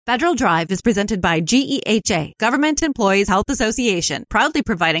Federal Drive is presented by GEHA, Government Employees Health Association, proudly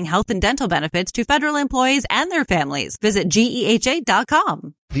providing health and dental benefits to federal employees and their families. Visit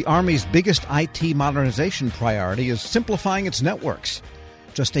GEHA.com. The Army's biggest IT modernization priority is simplifying its networks.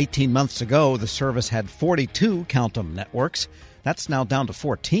 Just 18 months ago, the service had 42, count 'em, networks. That's now down to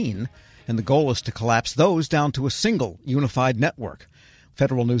 14, and the goal is to collapse those down to a single unified network.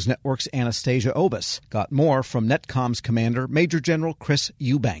 Federal News Network's Anastasia Obis got more from NetCom's commander, Major General Chris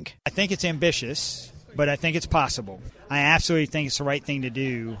Eubank. I think it's ambitious, but I think it's possible. I absolutely think it's the right thing to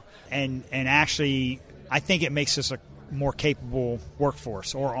do, and actually, I think it makes us a more capable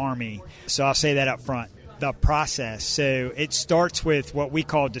workforce or Army. So I'll say that up front. The process. So it starts with what we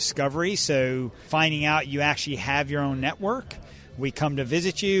call discovery. So finding out you actually have your own network. We come to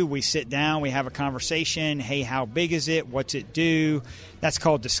visit you, we sit down, we have a conversation. Hey, how big is it? What's it do? That's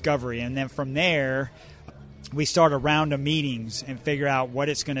called discovery. And then from there, we start a round of meetings and figure out what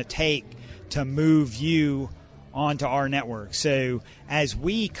it's going to take to move you onto our network. So as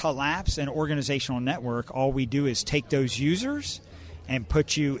we collapse an organizational network, all we do is take those users and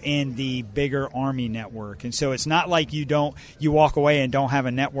put you in the bigger Army network. And so it's not like you walk away and don't have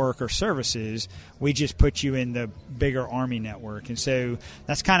a network or services. We just put you in the bigger Army network. And so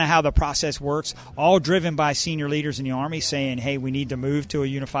that's kind of how the process works, all driven by senior leaders in the Army saying, hey, we need to move to a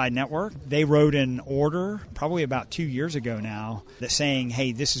unified network. They wrote an order probably about 2 years ago now that's saying,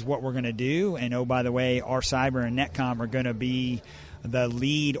 hey, this is what we're going to do. And oh, by the way, our cyber and NetCom are going to be the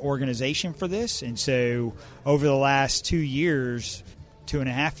lead organization for this. And so over the last 2 years,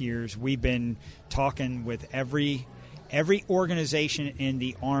 2.5 years, we've been talking with every organization in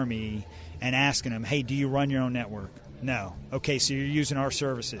the Army and asking them, hey, do you run your own network? No. Okay, so you're using our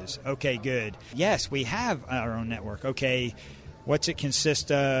services. Okay, good. Yes, we have our own network. Okay, what's it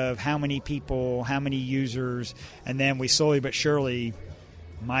consist of? How many people? How many users? And then we slowly but surely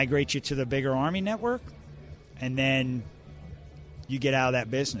migrate you to the bigger Army network, and then you get out of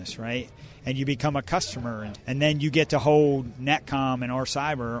that business, right? And you become a customer, and then you get to hold NetCom and our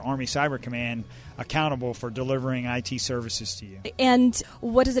Army Cyber Command accountable for delivering IT services to you. And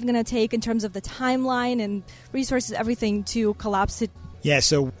what is it going to take in terms of the timeline and resources, everything, to collapse it? Yeah,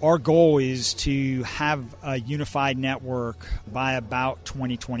 so our goal is to have a unified network by about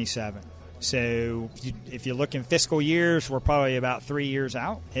 2027. So if you look in fiscal years, we're probably about 3 years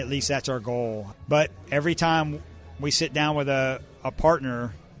out. At least that's our goal. But every time we sit down with a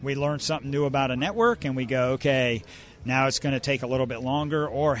partner, we learn something new about a network, and we go, okay, now it's going to take a little bit longer,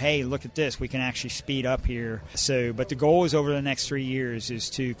 or, hey, look at this, we can actually speed up here. So, but the goal is over the next 3 years is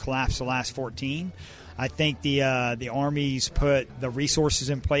to collapse the last 14. I think the Army's put the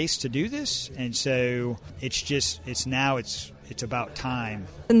resources in place to do this, and so it's about time.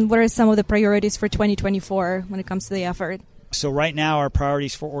 And what are some of the priorities for 2024 when it comes to the effort? So right now our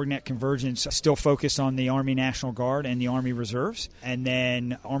priorities for OrgNet convergence still focus on the Army National Guard and the Army Reserves. And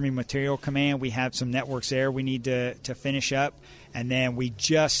then Army Material Command, we have some networks there we need to finish up. And then we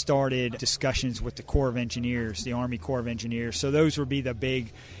just started discussions with the Corps of Engineers, the Army Corps of Engineers. So those would be the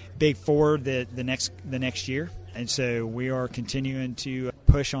big four the next year. And so we are continuing to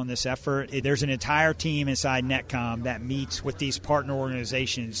push on this effort. There's an entire team inside NetCom that meets with these partner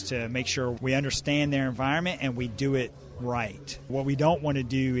organizations to make sure we understand their environment and we do it right. What we don't want to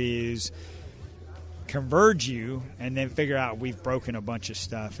do is converge you and then figure out we've broken a bunch of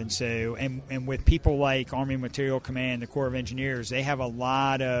stuff. And so, and with people like Army Material Command, the Corps of Engineers, they have a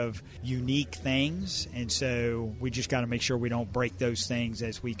lot of unique things. And so we just got to make sure we don't break those things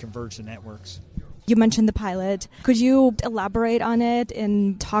as we converge the networks. You mentioned the pilot. Could you elaborate on it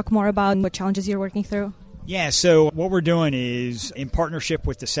and talk more about what challenges you're working through? Yeah, so what we're doing is, in partnership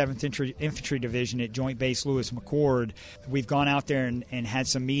with the 7th Infantry Division at Joint Base Lewis-McChord, we've gone out there and had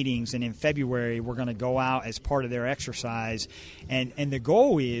some meetings, and in February we're going to go out as part of their exercise. And the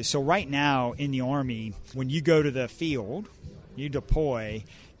goal is, so right now in the Army, when you go to the field, you deploy,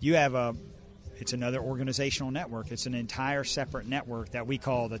 you have it's another organizational network. It's an entire separate network that we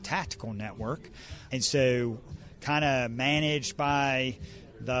call the tactical network. And so kind of managed by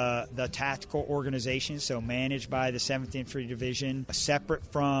the tactical organization, so managed by the 7th Infantry Division, separate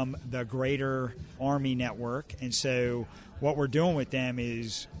from the greater Army network. And so what we're doing with them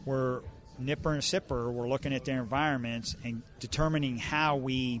is we're nipper and sipper. We're looking at their environments and determining how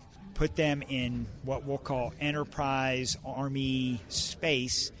we put them in what we'll call enterprise Army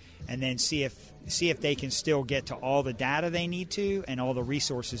space, and then see if they can still get to all the data they need to and all the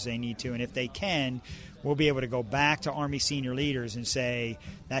resources they need to. And if they can, we'll be able to go back to Army senior leaders and say,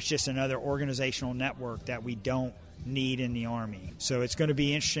 that's just another organizational network that we don't need in the Army. So it's going to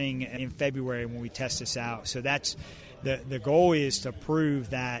be interesting in February when we test this out. So that's the goal is to prove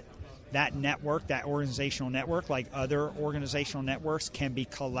that network, that organizational network, like other organizational networks, can be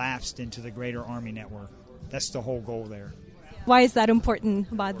collapsed into the greater Army network. That's the whole goal there. Why is that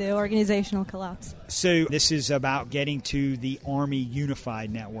important about the organizational collapse? So this is about getting to the Army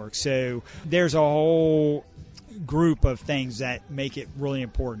unified network. So there's a whole group of things that make it really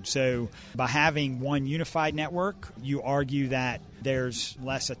important. So by having one unified network, you argue that there's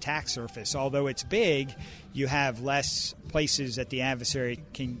less attack surface. Although it's big, you have less places that the adversary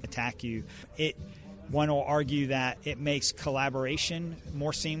can attack you. One will argue that it makes collaboration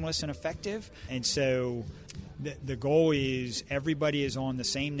more seamless and effective. And so the goal is everybody is on the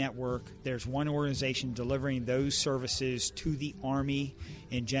same network. There's one organization delivering those services to the Army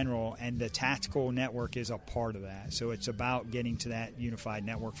in general, and the tactical network is a part of that. So it's about getting to that unified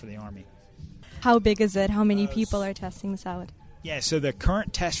network for the Army. How big is it? How many people are testing this out? Yeah, so the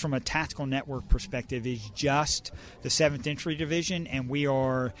current test from a tactical network perspective is just the 7th Infantry Division, and we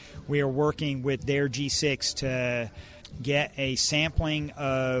are working with their G6 to get a sampling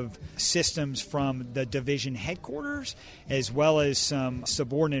of systems from the division headquarters as well as some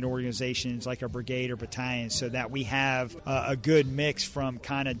subordinate organizations like a brigade or battalion, so that we have a good mix from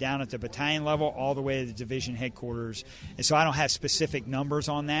kind of down at the battalion level all the way to the division headquarters. And so I don't have specific numbers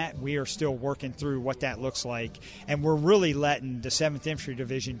on that. We are still working through what that looks like, and we're really letting the 7th Infantry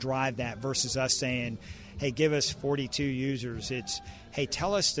Division drive that versus us saying, hey, give us 42 users. It's, hey,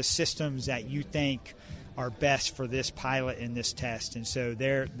 tell us the systems that you think are best for this pilot in this test. And so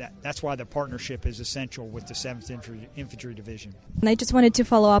that's why the partnership is essential with the 7th Infantry Division. And I just wanted to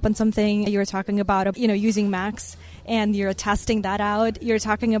follow up on something you were talking about, using Max, and you're testing that out. You're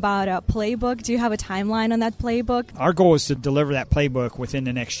talking about a playbook. Do you have a timeline on that playbook? Our goal is to deliver that playbook within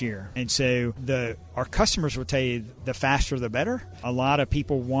the next year. And so our customers will tell you the faster the better. A lot of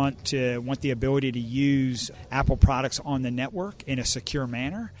people want the ability to use Apple products on the network in a secure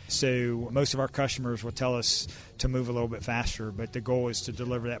manner. So most of our customers will tell us to move a little bit faster, but the goal is to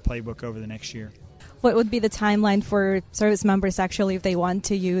deliver that playbook over the next year. What would be the timeline for service members actually, if they want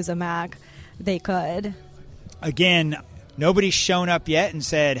to use a Mac, they could? Again, nobody's shown up yet and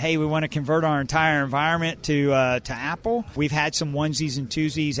said, hey, we want to convert our entire environment to Apple. We've had some onesies and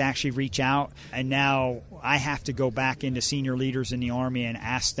twosies actually reach out, and now I have to go back into senior leaders in the Army and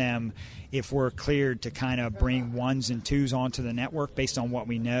ask them if we're cleared to kind of bring ones and twos onto the network based on what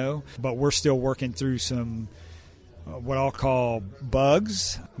we know. But we're still working through some what I'll call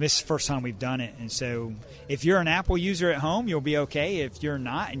bugs. This is the first time we've done it. And so if you're an Apple user at home, you'll be okay. If you're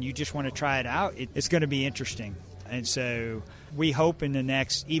not and you just want to try it out, it's going to be interesting. And so we hope in the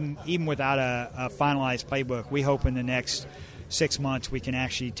next, even without a finalized playbook, we hope in the next 6 months we can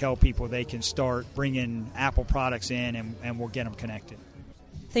actually tell people they can start bringing Apple products in, and we'll get them connected.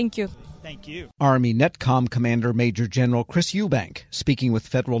 Thank you. Thank you. Army NETCOM Commander Major General Chris Eubank speaking with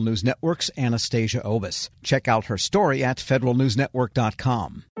Federal News Network's Anastasia Obis. Check out her story at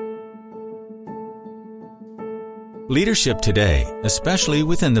federalnewsnetwork.com. Leadership today, especially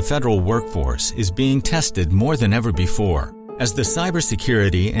within the federal workforce, is being tested more than ever before. As the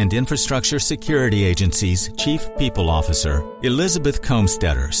Cybersecurity and Infrastructure Security Agency's Chief People Officer, Elizabeth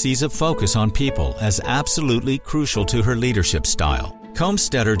Comstetter sees a focus on people as absolutely crucial to her leadership style.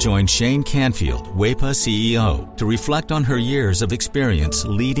 Comstetter joined Shane Canfield, WEPA CEO, to reflect on her years of experience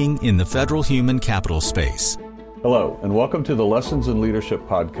leading in the federal human capital space. Hello, and welcome to the Lessons in Leadership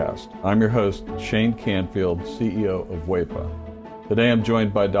podcast. I'm your host, Shane Canfield, CEO of WEPA. Today I'm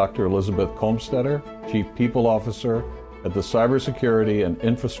joined by Dr. Elizabeth Comstetter, Chief People Officer at the Cybersecurity and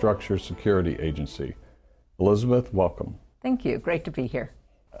Infrastructure Security Agency. Elizabeth, welcome. Thank you. Great to be here.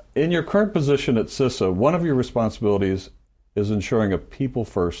 In your current position at CISA, one of your responsibilities is ensuring a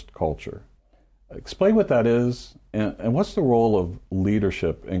people-first culture. Explain what that is, and what's the role of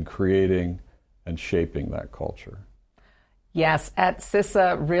leadership in creating and shaping that culture? Yes, at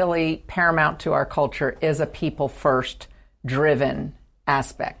CISA, really paramount to our culture is a people-first driven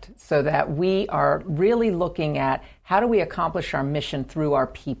aspect, so that we are really looking at how do we accomplish our mission through our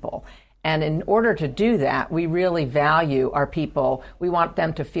people. And in order to do that, we really value our people. We want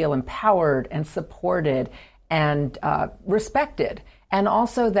them to feel empowered and supported and respected, and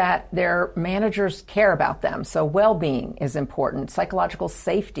also that their managers care about them. So well-being is important. Psychological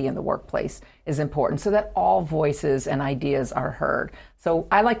safety in the workplace is important, so that all voices and ideas are heard. So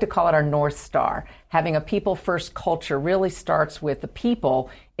I like to call it our North Star. Having a people-first culture really starts with the people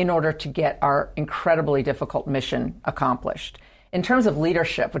in order to get our incredibly difficult mission accomplished. In terms of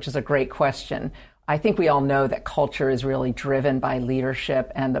leadership, which is a great question, I think we all know that culture is really driven by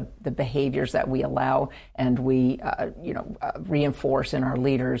leadership and the behaviors that we allow and we reinforce in our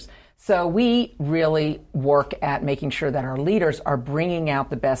leaders. So we really work at making sure that our leaders are bringing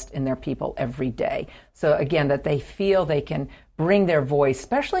out the best in their people every day. So again, that they feel they can bring their voice,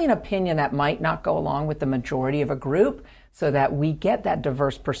 especially an opinion that might not go along with the majority of a group, so that we get that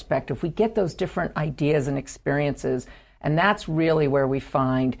diverse perspective. We get those different ideas and experiences. And that's really where we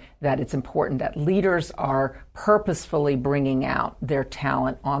find that it's important that leaders are purposefully bringing out their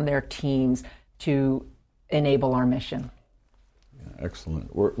talent on their teams to enable our mission.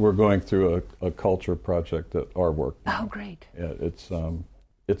 Excellent. We're going through a culture project at our work. Oh, great. Yeah,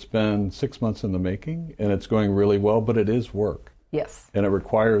 it's been 6 months in the making, and it's going really well, but it is work. Yes. And it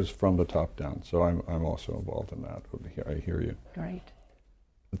requires from the top down. So I'm also involved in that. I hear you. Great.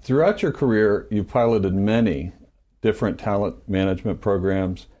 Throughout your career, you piloted many different talent management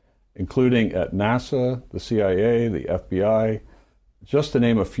programs, including at NASA, the CIA, the FBI, just to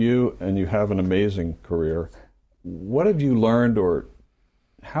name a few, and you have an amazing career. What have you learned, or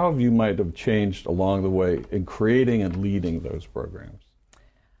how have you might have changed along the way in creating and leading those programs?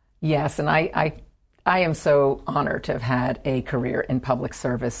 Yes, and I am so honored to have had a career in public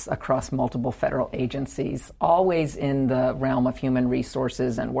service across multiple federal agencies, always in the realm of human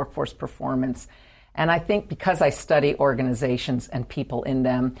resources and workforce performance. And I think because I study organizations and people in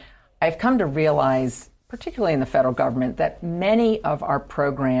them, I've come to realize, particularly in the federal government, that many of our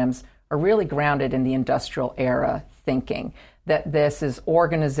programs are really grounded in the industrial era thinking, that this is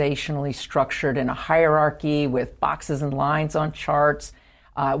organizationally structured in a hierarchy with boxes and lines on charts,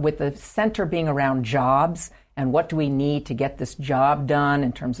 with the center being around jobs and what do we need to get this job done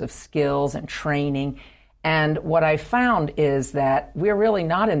in terms of skills and training. And what I found is that we're really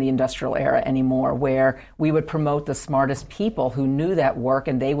not in the industrial era anymore, where we would promote the smartest people who knew that work,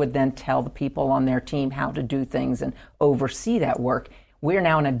 and they would then tell the people on their team how to do things and oversee that work. We're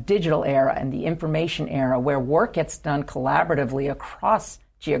now in a digital era and the information era where work gets done collaboratively across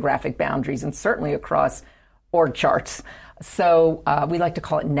geographic boundaries and certainly across org charts. So we like to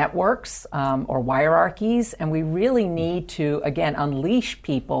call it networks or hierarchies, and we really need to, again, unleash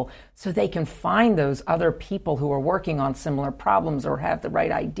people so they can find those other people who are working on similar problems or have the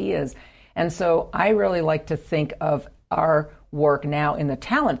right ideas. And so I really like to think of our work now in the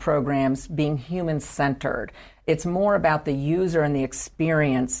talent programs being human-centered. It's more about the user and the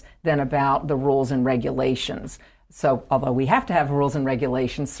experience than about the rules and regulations. So although we have to have rules and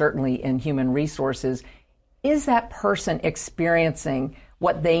regulations, certainly in human resources, is that person experiencing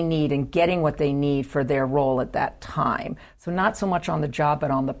what they need and getting what they need for their role at that time? So not so much on the job,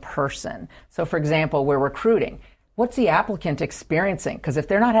 but on the person. So for example, we're recruiting. What's the applicant experiencing? Because if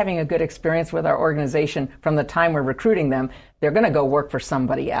they're not having a good experience with our organization from the time we're recruiting them, they're going to go work for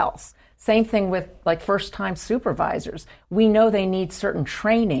somebody else. Same thing with like first-time supervisors. We know they need certain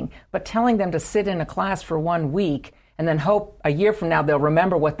training, but telling them to sit in a class for 1 week and then hope a year from now they'll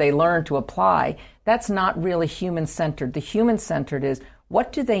remember what they learned to apply, that's not really human-centered. The human-centered is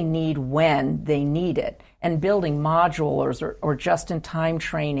what do they need when they need it, and building modules or just-in-time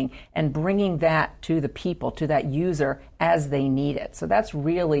training and bringing that to the people, to that user as they need it. So that's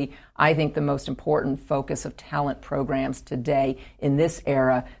really, I think, the most important focus of talent programs today in this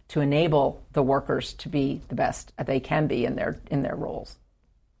era to enable the workers to be the best they can be in their roles.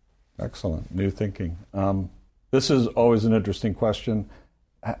 Excellent. New thinking. This is always an interesting question.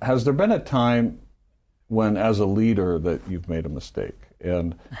 Has there been a time when, as a leader, that you've made a mistake?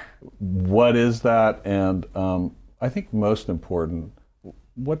 And what is that? And I think most important,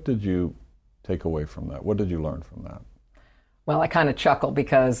 what did you take away from that? What did you learn from that? Well, I kind of chuckle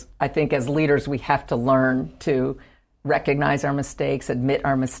because I think as leaders we have to learn to recognize our mistakes, admit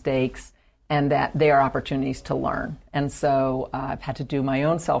our mistakes, and that they are opportunities to learn. And so I've had to do my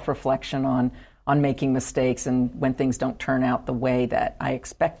own self-reflection on making mistakes and when things don't turn out the way that I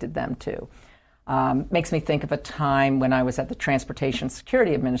expected them to. Makes me think of a time when I was at the Transportation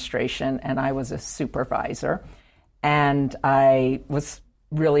Security Administration and I was a supervisor, and I was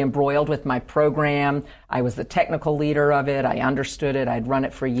really embroiled with my program. I was the technical leader of it. I understood it. I'd run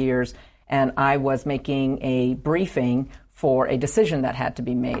it for years, and I was making a briefing for a decision that had to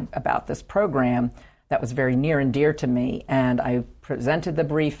be made about this program that was very near and dear to me. And I presented the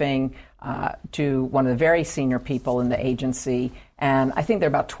briefing to one of the very senior people in the agency, and I think there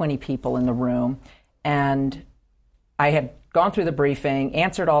are about 20 people in the room. And I had gone through the briefing,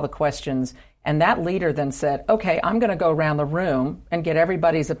 answered all the questions, and that leader then said, okay, I'm going to go around the room and get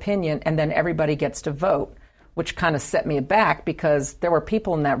everybody's opinion, and then everybody gets to vote, which kind of set me aback because there were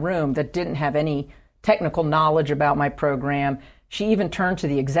people in that room that didn't have any technical knowledge about my program. She even turned to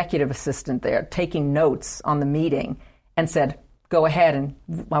the executive assistant there, taking notes on the meeting, and said, go ahead, and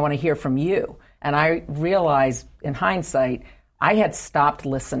I want to hear from you. And I realized in hindsight, I had stopped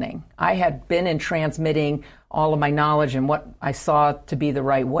listening. I had been in transmitting all of my knowledge and what I saw to be the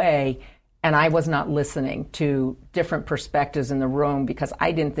right way, and I was not listening to different perspectives in the room because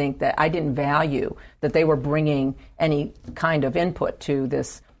I didn't value that they were bringing any kind of input to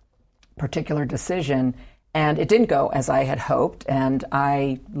this particular decision. And it didn't go as I had hoped, and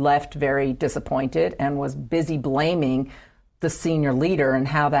I left very disappointed and was busy blaming the senior leader and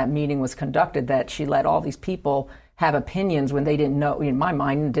how that meeting was conducted, that she let all these people have opinions when they didn't know, in my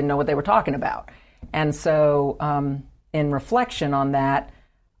mind, didn't know what they were talking about. And so in reflection on that,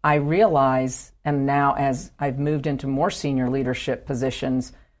 I realize, and now as I've moved into more senior leadership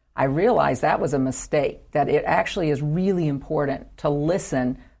positions, I realize that was a mistake, that it actually is really important to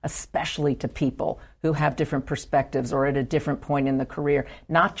listen, especially to people who have different perspectives or at a different point in the career,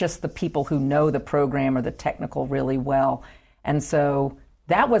 not just the people who know the program or the technical really well. And so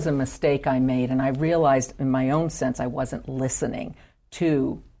that was a mistake I made, and I realized in my own sense I wasn't listening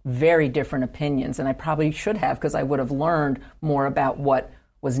to very different opinions, and I probably should have, because I would have learned more about what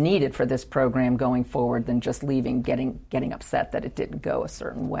was needed for this program going forward than just leaving getting upset that it didn't go a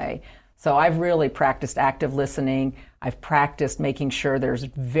certain way. So I've really practiced active listening. I've practiced making sure there's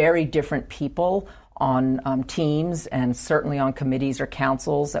very different people on teams and certainly on committees or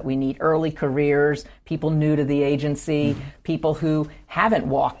councils, that we need early careers, people new to the agency, people who haven't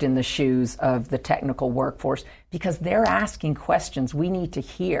walked in the shoes of the technical workforce, because they're asking questions we need to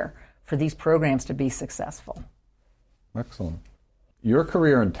hear for these programs to be successful. Excellent. Your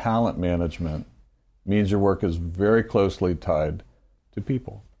career in talent management means your work is very closely tied to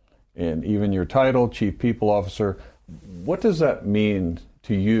people. And even your title, Chief People Officer, what does that mean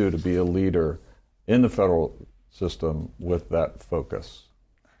to you to be a leader in the federal system with that focus?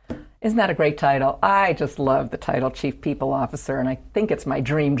 Isn't that a great title? I just love the title Chief People Officer, and I think it's my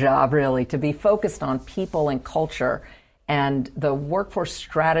dream job, really, to be focused on people and culture and the workforce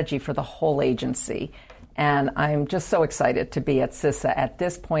strategy for the whole agency. And I'm just so excited to be at CISA at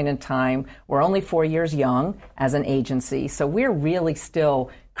this point in time. We're only 4 years young as an agency, so we're really still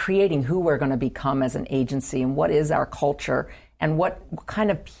creating who we're going to become as an agency and what is our culture and what kind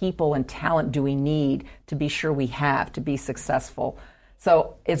of people and talent do we need to be sure we have to be successful.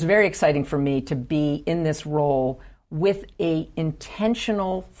 So it's very exciting for me to be in this role with a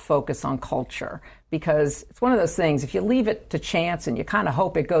intentional focus on culture, because it's one of those things, if you leave it to chance and you kind of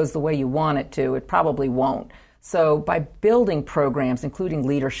hope it goes the way you want it to, it probably won't. So by building programs, including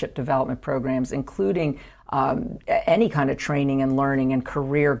leadership development programs, including any kind of training and learning and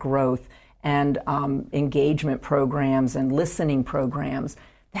career growth and engagement programs and listening programs,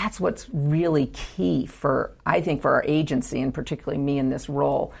 that's what's really key for, I think, for our agency, and particularly me in this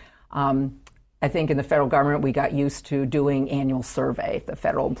role. I think in the federal government, we got used to doing annual survey, the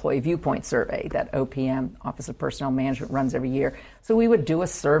Federal Employee Viewpoint Survey that OPM, Office of Personnel Management, runs every year. So we would do a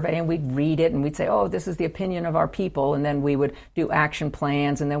survey and we'd read it and we'd say, oh, this is the opinion of our people. And then we would do action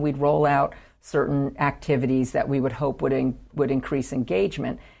plans, and then we'd roll out certain activities that we would hope would increase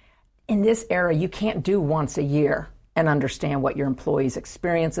engagement. In this era, you can't do once a year and understand what your employees'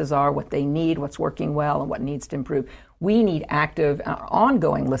 experiences are, what they need, what's working well, and what needs to improve. We need active,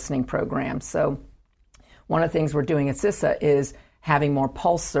 ongoing listening programs. So one of the things we're doing at CISA is having more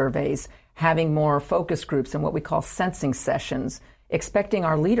pulse surveys, having more focus groups and what we call sensing sessions, expecting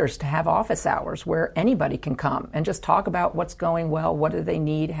our leaders to have office hours where anybody can come and just talk about what's going well, what do they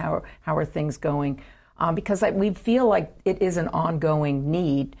need, how are things going, because we feel like it is an ongoing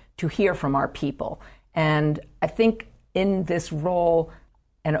need to hear from our people. And I think in this role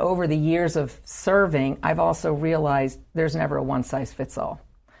and over the years of serving, I've also realized there's never a one-size-fits-all.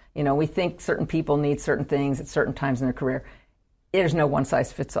 You know, we think certain people need certain things at certain times in their career. There's no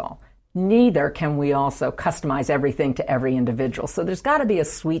one-size-fits-all. Neither can we also customize everything to every individual. So there's got to be a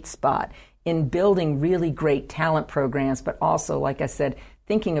sweet spot in building really great talent programs, but also, like I said,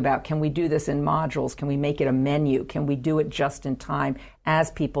 thinking about, can we do this in modules? Can we make it a menu? Can we do it just in time as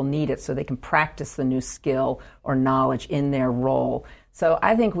people need it so they can practice the new skill or knowledge in their role? So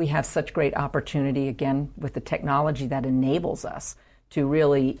I think we have such great opportunity, again, with the technology that enables us to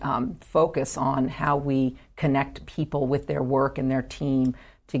really focus on how we connect people with their work and their team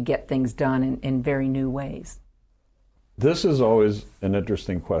to get things done in very new ways. This is always an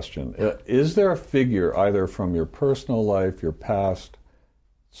interesting question. Is there a figure, either from your personal life, your past,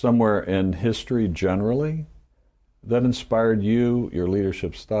 somewhere in history generally, that inspired you, your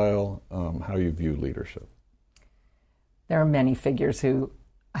leadership style, how you view leadership? There are many figures who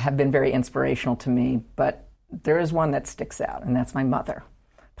have been very inspirational to me, but there is one that sticks out, and that's my mother,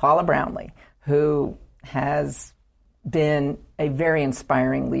 Paula Brownlee, who has been a very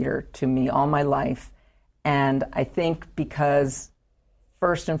inspiring leader to me all my life. And I think because,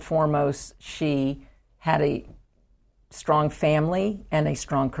 first and foremost, she had a strong family and a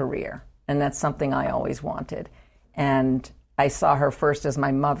strong career. And that's something I always wanted. And I saw her first as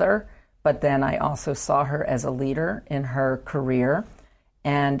my mother, but then I also saw her as a leader in her career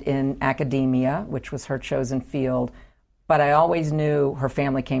and in academia, which was her chosen field. But I always knew her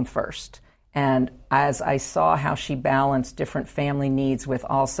family came first. And as I saw how she balanced different family needs with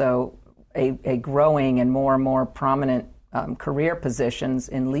also a growing and more prominent career positions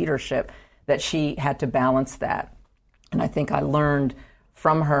in leadership, that she had to balance that. And I think I learned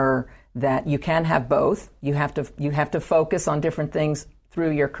from her that you can have both. You have to focus on different things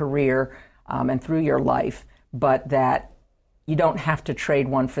through your career and through your life, but that you don't have to trade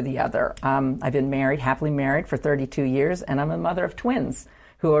one for the other. I've been happily married for 32 years, and I'm a mother of twins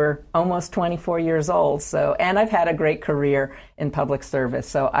who are almost 24 years old. And I've had a great career in public service.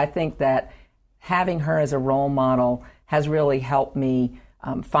 So I think that having her as a role model has really helped me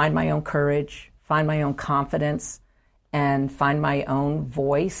find my own courage, find my own confidence, and find my own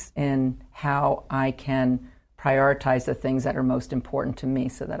voice in how I can prioritize the things that are most important to me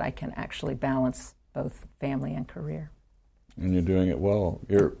so that I can actually balance both family and career. And you're doing it well.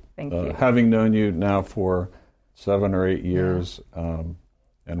 Thank you. Having known you now for 7 or 8 years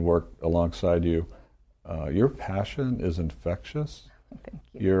and worked alongside you, your passion is infectious. Thank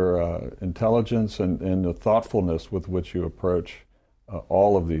you. Your intelligence and the thoughtfulness with which you approach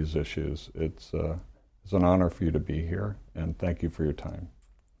all of these issues, it's an honor for you to be here, and thank you for your time.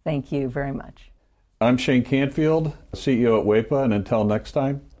 Thank you very much. I'm Shane Canfield, CEO at WEPA, and until next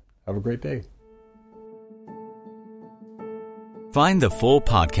time, have a great day. Find the full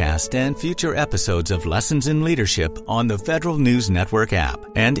podcast and future episodes of Lessons in Leadership on the Federal News Network app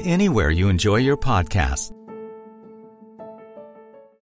and anywhere you enjoy your podcasts.